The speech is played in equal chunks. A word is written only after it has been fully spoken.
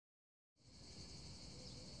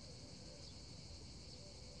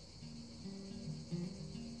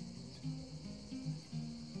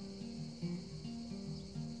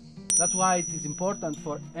That's why it is important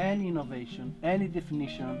for any innovation, any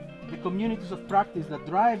definition, the communities of practice that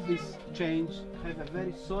drive this change have a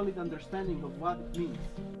very solid understanding of what it means.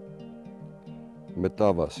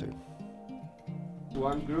 Μετάβαση.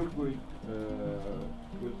 One group will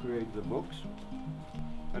create the box,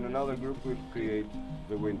 and another group will create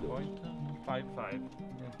the windows. 5, 5.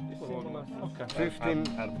 Okay. 15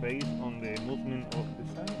 are based on the movement of the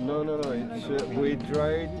sun? No. It's, we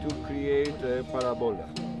try to create a parabola.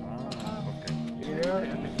 Okay.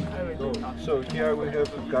 Here, so here we have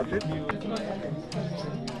to cut it.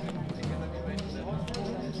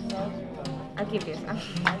 Aquí empieza.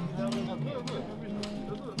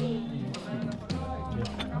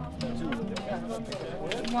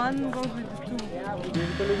 One goes with two. Give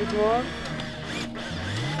it a little bit more.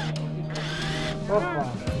 Opa.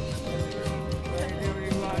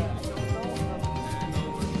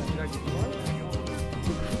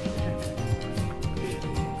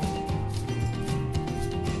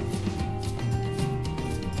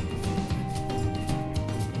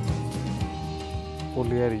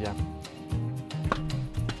 Πολυέργεια.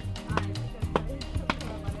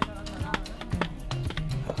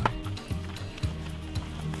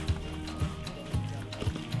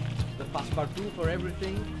 The passepartout for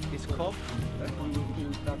everything is cob. We will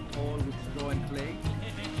fill that hole with straw and clay.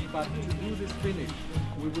 But to do this finish,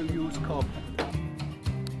 we will use cob.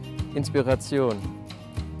 Inspiration.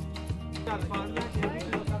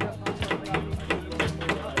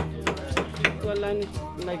 To align it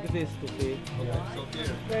like this to see.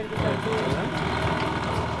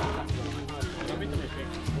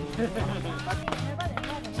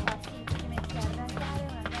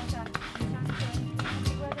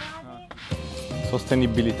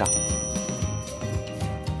 Sostenibilità.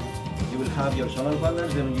 You will have your solar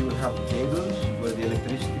panels, then you will have cables where the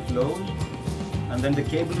electricity flows, and then the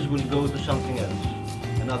cables will go to something else,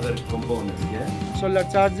 another component, yeah? Solar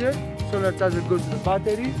charger goes to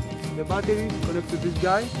the battery connects to this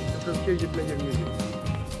guy, and from here you play your music.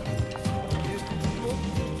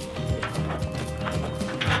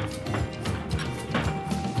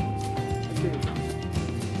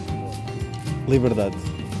 Liberdade.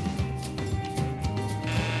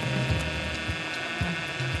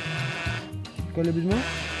 Go a little bit more?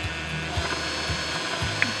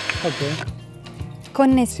 Okay.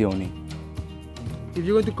 Connessioni. If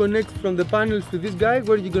you're going to connect from the panels to this guy,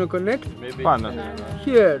 where are you going to connect? Panel.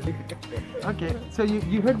 Here. Okay, so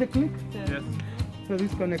you heard the click? Yes. So this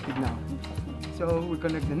is connected now. So we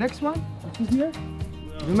connect the next one, which is here.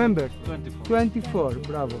 Remember? 24. 24,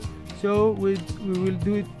 bravo. So we will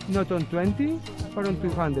do it not on 20, but on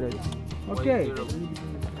 200. Okay.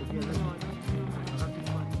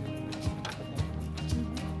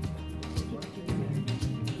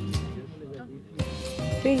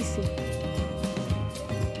 Basic.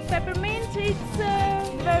 Peppermint, it's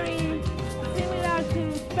very similar to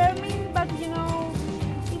spearmint, but you know,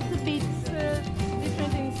 it's a bit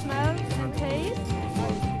different in smell and taste.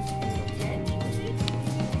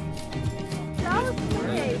 Sounds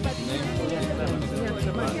okay, but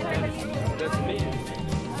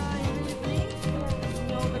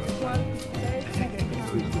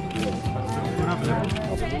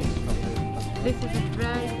This is a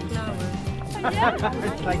dried flower.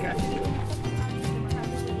 It's like a...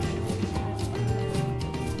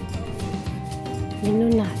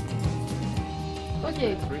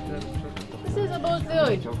 okay, this is about the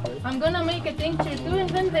oil. I'm gonna make a tincture too, and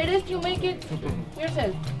then the rest you make it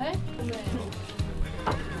yourself. Eh?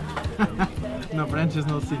 No branches,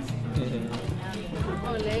 no seeds.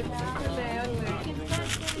 Ole.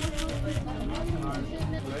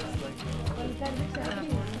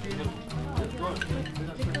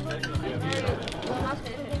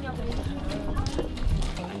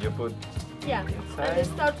 And you put Yeah, inside, and they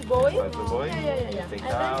start to boil. start to boil, Yeah. take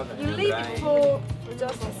And out, then and you leave dry. it for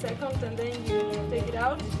just a second, and then you take it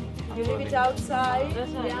out. You leave it outside,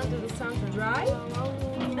 under the sun to dry,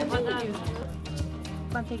 and then you use it.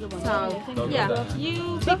 So, yeah,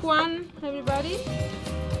 you pick one, everybody.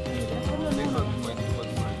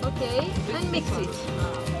 Okay, and mix it.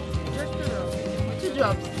 Just 2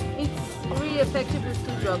 drops. It's really effective with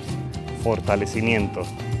 2 drops. Fortalecimiento.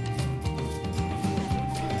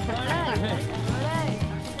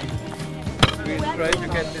 We try to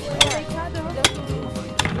get this out.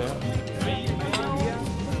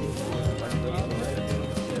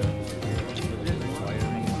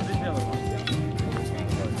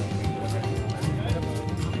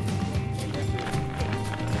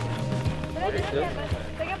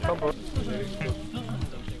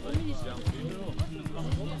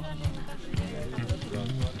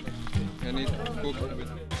 And it cooks with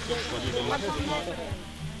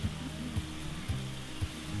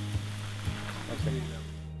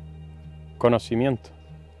Conocimiento.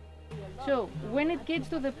 So, when it gets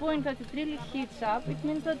to the point that it really heats up, it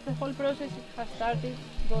means that the whole process has started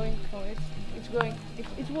going, so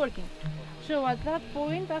it's working. So at that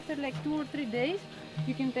point, after like 2 or 3 days,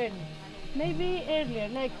 you can turn it. Maybe earlier,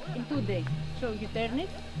 like in 2 days. So you turn it,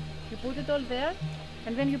 you put it all there,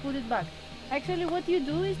 and then you put it back. Actually, what you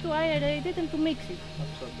do is to aerate it and to mix it.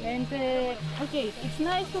 And okay, it's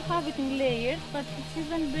nice to have it in layers, but it's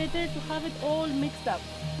even better to have it all mixed up.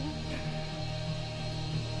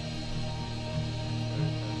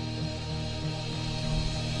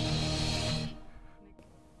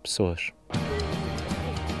 Pessoas.